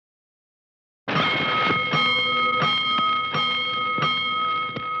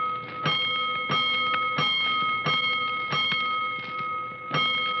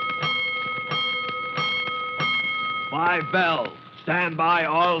5 bells. Stand by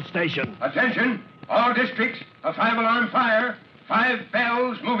all stations. Attention, all districts. A 5-alarm fire. 5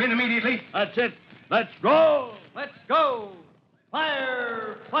 bells. Move in immediately. That's it. Let's roll. Let's go.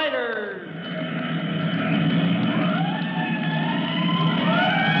 Firefighters.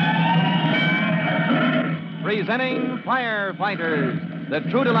 Presenting Firefighters, the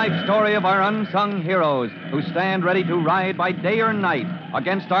true-to-life story of our unsung heroes who stand ready to ride by day or night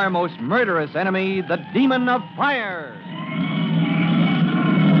against our most murderous enemy, the demon of fire.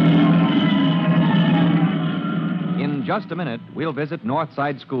 In just a minute, we'll visit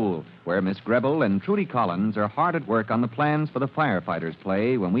Northside School, where Miss Grebel and Trudy Collins are hard at work on the plans for the Firefighters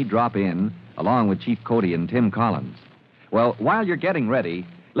play when we drop in, along with Chief Cody and Tim Collins. Well, while you're getting ready,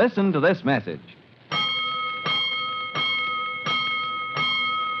 listen to this message.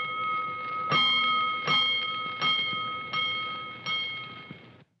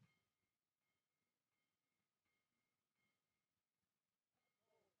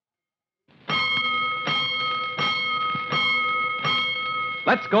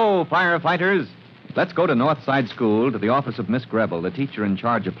 Let's go, firefighters. Let's go to Northside School, to the office of Miss Grebel, the teacher in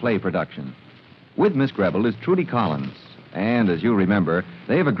charge of play production. With Miss Grebel is Trudy Collins. And as you remember,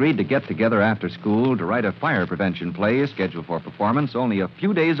 they've agreed to get together after school to write a fire prevention play scheduled for performance only a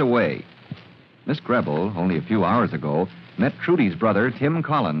few days away. Miss Grebel, only a few hours ago, met Trudy's brother, Tim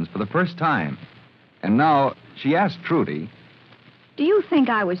Collins, for the first time. And now she asked Trudy, "Do you think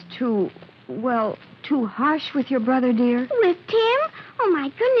I was too harsh with your brother, dear?" With Tim? Oh, my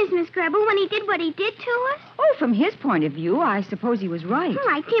goodness, Miss Grebel, when he did what he did to us? Oh, from his point of view, I suppose he was right.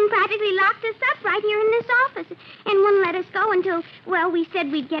 Why, Tim practically locked us up right here in this office and wouldn't let us go until, we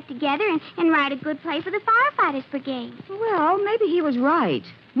said we'd get together and write a good play for the Firefighters Brigade. Well, maybe he was right.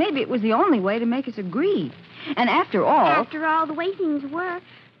 Maybe it was the only way to make us agree. And after all, the way things were,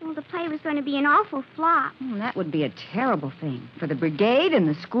 the play was going to be an awful flop. That would be a terrible thing for the brigade and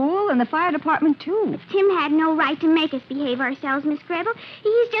the school and the fire department, too. Tim had no right to make us behave ourselves, Miss Grebel.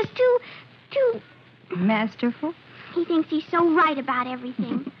 He's just too... Masterful? He thinks he's so right about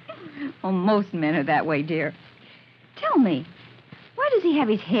everything. Oh, most men are that way, dear. Tell me, why does he have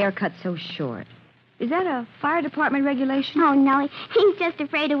his hair cut so short? Is that a fire department regulation? Oh, no. He's just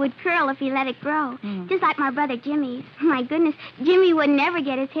afraid it would curl if he let it grow. Just like my brother Jimmy's. My goodness, Jimmy would never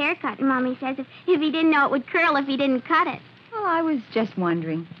get his hair cut, Mommy says, if he didn't know it would curl if he didn't cut it. Well, I was just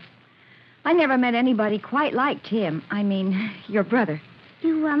wondering. I never met anybody quite like Tim. I mean, your brother.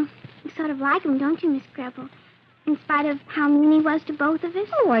 You sort of like him, don't you, Miss Grebel? In spite of how mean he was to both of us?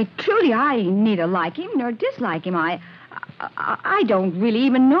 Oh, truly, I neither like him nor dislike him. I don't really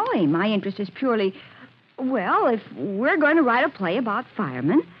even know him. My interest is purely... Well, if we're going to write a play about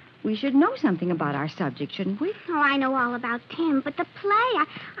firemen, we should know something about our subject, shouldn't we? Oh, I know all about Tim, but the play,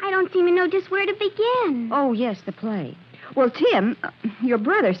 I don't seem to know just where to begin. Oh, yes, the play. Well, Tim, your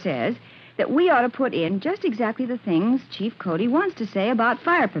brother says that we ought to put in just exactly the things Chief Cody wants to say about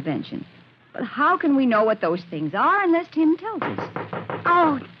fire prevention. But how can we know what those things are unless Tim tells us?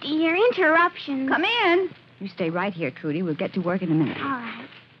 Oh, dear, interruptions. Come in. You stay right here, Trudy. We'll get to work in a minute. All right.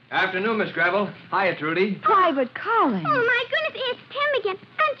 Afternoon, Miss Grebel. Hiya, Trudy. Private Collins. Oh, my goodness, it's Tim again.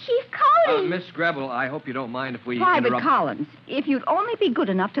 And Chief Cody. Miss Grebel, I hope you don't mind if we Private Collins, if you'd only be good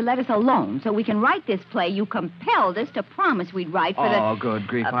enough to let us alone so we can write this play you compelled us to promise we'd write for the... Oh, good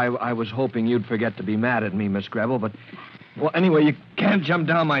grief. I was hoping you'd forget to be mad at me, Miss Grebel, but... Well, anyway, you can't jump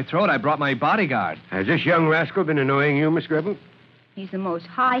down my throat. I brought my bodyguard. Has this young rascal been annoying you, Miss Grebel? He's the most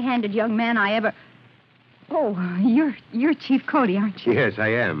high-handed young man I ever... Oh, you're Chief Cody, aren't you? Yes, I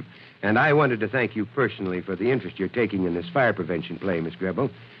am. And I wanted to thank you personally for the interest you're taking in this fire prevention play, Miss Grebel.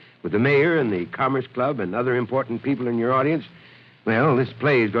 With the mayor and the Commerce Club and other important people in your audience, well, this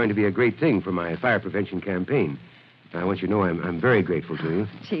play is going to be a great thing for my fire prevention campaign. I want you to know I'm very grateful to you.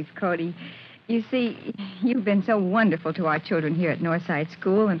 Chief Cody, you see, you've been so wonderful to our children here at Northside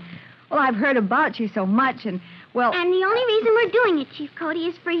School, and, I've heard about you so much, and, And the only reason we're doing it, Chief Cody,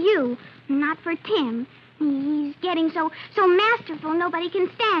 is for you, not for Tim. He's getting so masterful, nobody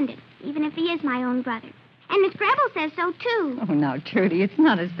can stand it, even if he is my own brother. And Miss Grebel says so, too. Oh, now, Trudy, it's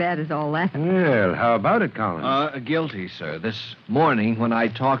not as bad as all that. Well, how about it, Collins? Guilty, sir. This morning, when I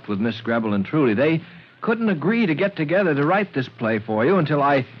talked with Miss Grebel and Trudy, they couldn't agree to get together to write this play for you until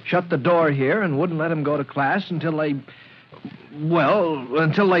I shut the door here and wouldn't let them go to class until they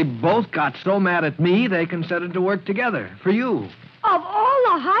both got so mad at me they consented to work together for you. Of all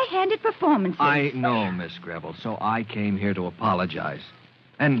the high-handed performances. I know, Miss Grebel, so I came here to apologize.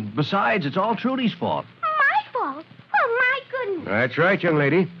 And besides, it's all Trudy's fault. My fault? Oh, my goodness. That's right, young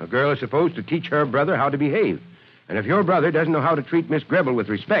lady. A girl is supposed to teach her brother how to behave. And if your brother doesn't know how to treat Miss Gribble with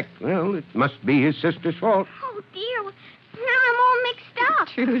respect, well, it must be his sister's fault. Oh, dear. Now I'm all mixed up.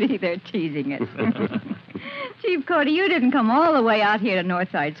 Trudy, they're teasing us. Chief Cody, you didn't come all the way out here to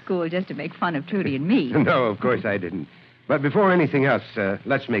Northside School just to make fun of Trudy and me. No, of course I didn't. But before anything else,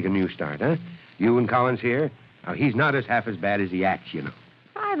 let's make a new start, huh? You and Collins here. Now, he's not half as bad as he acts, you know.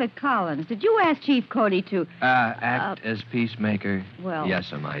 Private Collins, did you ask Chief Cody to... Act as peacemaker? Well...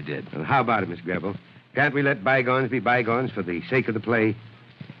 Yes'm, I did. Well, how about it, Miss Gribble? Can't we let bygones be bygones for the sake of the play?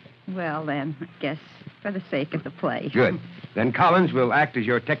 Well, then, I guess for the sake of the play. Good. Then Collins will act as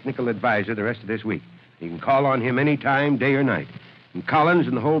your technical advisor the rest of this week. You can call on him any time, day or night. And Collins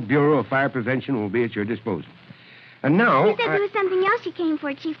and the whole Bureau of Fire Prevention will be at your disposal. And now... You said there was something else you came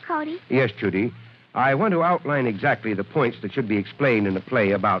for, Chief Cody. Yes, Judy. I want to outline exactly the points that should be explained in a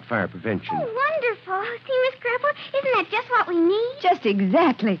play about fire prevention. Oh, wonderful. See, Miss Gribble, isn't that just what we need? Just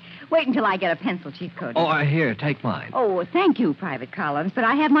exactly. Wait until I get a pencil, Chief Cody. Oh, here, take mine. Oh, thank you, Private Collins, but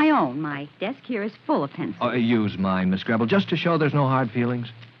I have my own. My desk here is full of pencils. Use mine, Miss Gribble, just to show there's no hard feelings.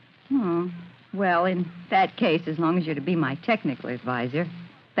 Hmm. Well, in that case, as long as you're to be my technical advisor,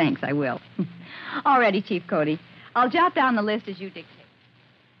 thanks, I will. All righty, Chief Cody. I'll jot down the list as you dictate.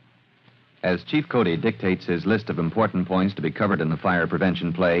 As Chief Cody dictates his list of important points to be covered in the fire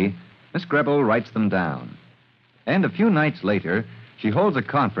prevention play, Miss Gribble writes them down. And a few nights later, she holds a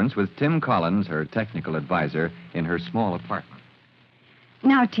conference with Tim Collins, her technical advisor, in her small apartment.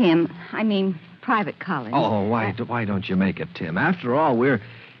 Now, Private Collins. Oh, why don't you make it, Tim? After all, we're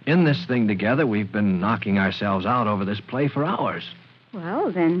in this thing together. We've been knocking ourselves out over this play for hours.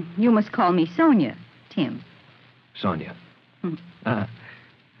 Well, then you must call me Sonia, Tim. Sonia.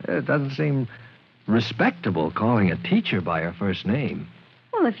 It doesn't seem respectable calling a teacher by her first name.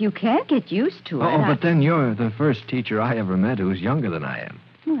 Well, if you can't get used to it. But then you're the first teacher I ever met who's younger than I am.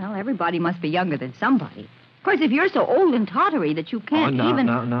 Well, everybody must be younger than somebody. Of course, if you're so old and tottery that you can't even...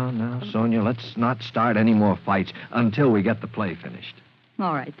 No, Sonia, let's not start any more fights until we get the play finished.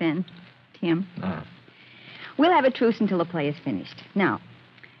 All right, then, Tim. We'll have a truce until the play is finished. Now,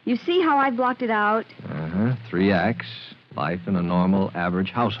 you see how I blocked it out? 3 acts. Life in a normal,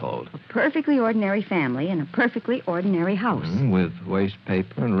 average household. A perfectly ordinary family in a perfectly ordinary house. With waste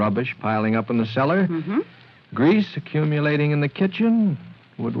paper and rubbish piling up in the cellar. Grease accumulating in the kitchen.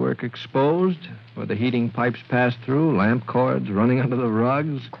 Woodwork exposed where the heating pipes pass through. Lamp cords running under the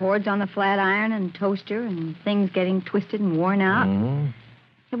rugs. Cords on the flat iron and toaster and things getting twisted and worn out.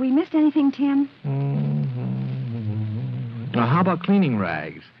 Have we missed anything, Tim? Now, how about cleaning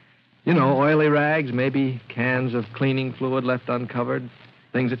rags? You know, oily rags, maybe cans of cleaning fluid left uncovered,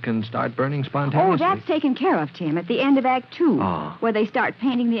 things that can start burning spontaneously. Oh, that's taken care of, Tim, at the end of Act 2, Oh. where they start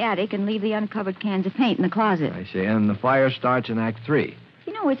painting the attic and leave the uncovered cans of paint in the closet. I see. And the fire starts in Act 3.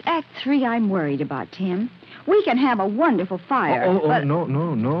 You know, it's Act 3 I'm worried about, Tim. We can have a wonderful fire. But...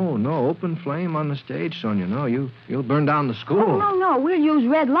 No. Open flame on the stage, Sonia. No, you'll burn down the school. Oh, no. We'll use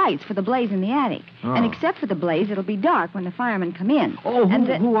red lights for the blaze in the attic. Oh. And except for the blaze, it'll be dark when the firemen come in. Oh, And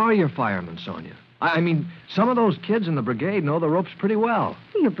who are your firemen, Sonia? I mean, some of those kids in the brigade know the ropes pretty well.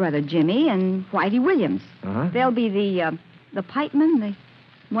 Your brother Jimmy and Whitey Williams. They'll be the pipemen, the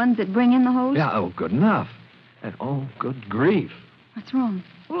ones that bring in the hose. Yeah, good enough. And, good grief. What's wrong?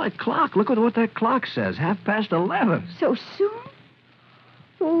 Well, that clock. Look at what that clock says. 11:30. So soon?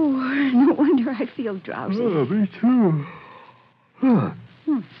 Oh, no wonder I feel drowsy. Oh, me too.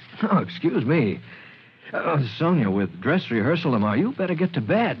 Oh, excuse me. Sonia, with dress rehearsal tomorrow, you better get to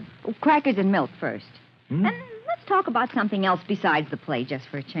bed. Oh, crackers and milk first. And let's talk about something else besides the play, just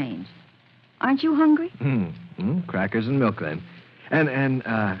for a change. Aren't you hungry? Crackers and milk, then. And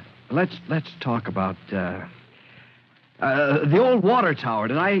let's talk about the old water tower.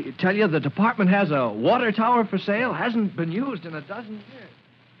 Did I tell you the department has a water tower for sale? Hasn't been used in a dozen years.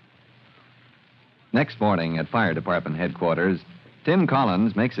 Next morning at Fire Department headquarters, Tim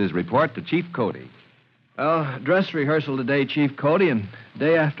Collins makes his report to Chief Cody. Dress rehearsal today, Chief Cody, and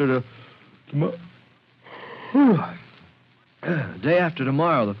day after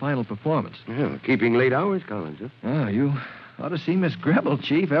tomorrow, the final performance. Well, keeping late hours, Collins, huh? You ought to see Miss Gribble,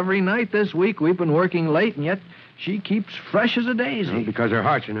 Chief. Every night this week we've been working late, and yet she keeps fresh as a daisy. Well, because her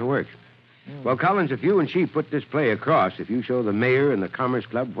heart's in her work. Well, Collins, if you and she put this play across, if you show the mayor and the Commerce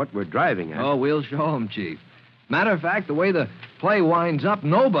Club what we're driving at... Oh, we'll show them, Chief. Matter of fact, the way the play winds up,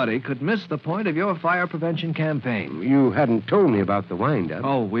 nobody could miss the point of your fire prevention campaign. You hadn't told me about the wind-up.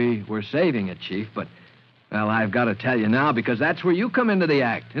 Oh, we were saving it, Chief, but, well, I've got to tell you now because that's where you come into the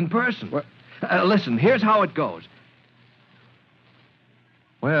act, in person. What? Listen, here's how it goes.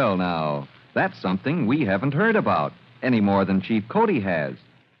 Well, now, that's something we haven't heard about, any more than Chief Cody has.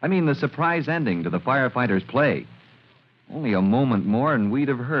 I mean, the surprise ending to the Firefighters play. Only a moment more, and we'd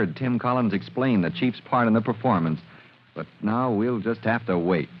have heard Tim Collins explain the Chief's part in the performance. But now we'll just have to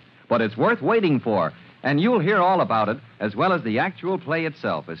wait. But it's worth waiting for, and you'll hear all about it, as well as the actual play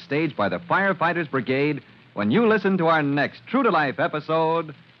itself, as staged by the Firefighters Brigade, when you listen to our next true-to-life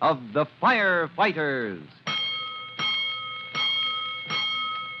episode of The Firefighters.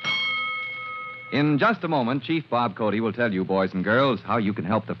 In just a moment, Chief Bob Cody will tell you, boys and girls, how you can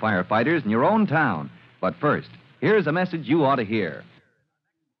help the firefighters in your own town. But first, here's a message you ought to hear.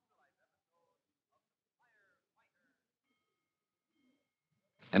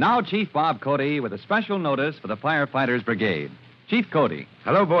 And now, Chief Bob Cody with a special notice for the Firefighters Brigade. Chief Cody.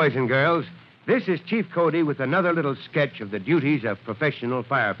 Hello, boys and girls. This is Chief Cody with another little sketch of the duties of professional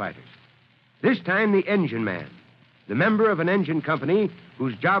firefighters. This time, the engine man, the member of an engine company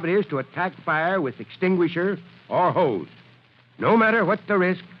whose job it is to attack fire with extinguisher or hose. No matter what the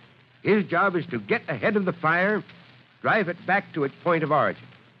risk, his job is to get ahead of the fire, drive it back to its point of origin,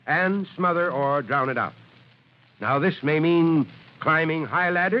 and smother or drown it out. Now, this may mean climbing high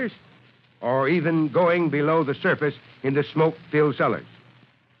ladders or even going below the surface in the smoke-filled cellars.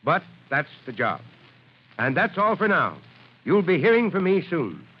 But that's the job. And that's all for now. You'll be hearing from me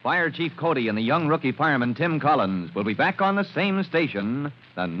soon. Fire Chief Cody and the young rookie fireman Tim Collins will be back on the same station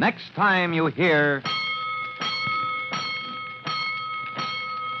the next time you hear...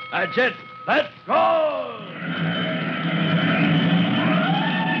 That's it. Let's go!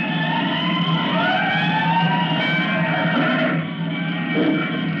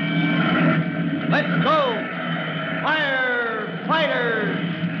 Let's go! Firefighters!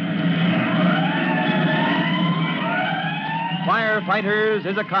 Firefighters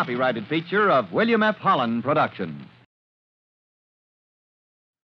is a copyrighted feature of William F. Holland Production.